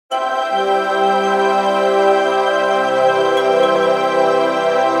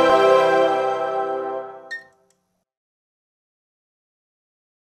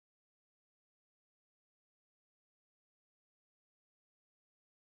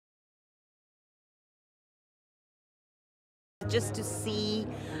just to see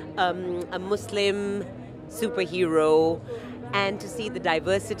a Muslim superhero and to see the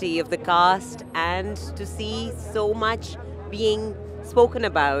diversity of the cast and to see so much being spoken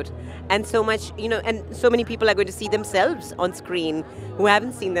about and so much, and so many people are going to see themselves on screen who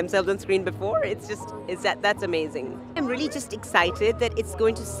haven't seen themselves on screen before. That's amazing. I'm really just excited that it's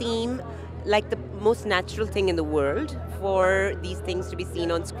going to seem like the most natural thing in the world for these things to be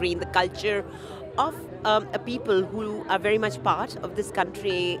seen on screen. The culture of a people who are very much part of this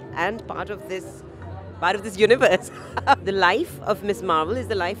country and part of this universe. The life of Miss Marvel is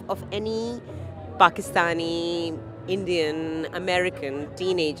the life of any Pakistani, Indian, American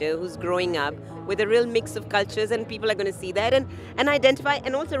teenager who's growing up with a real mix of cultures, and people are going to see that and identify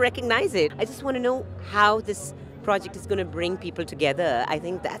and also recognize it. I just want to know how this project is going to bring people together. I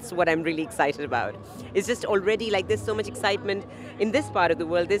think that's what I'm really excited about. It's just already like there's so much excitement in this part of the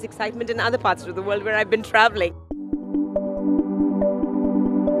world. There's excitement in other parts of the world where I've been traveling.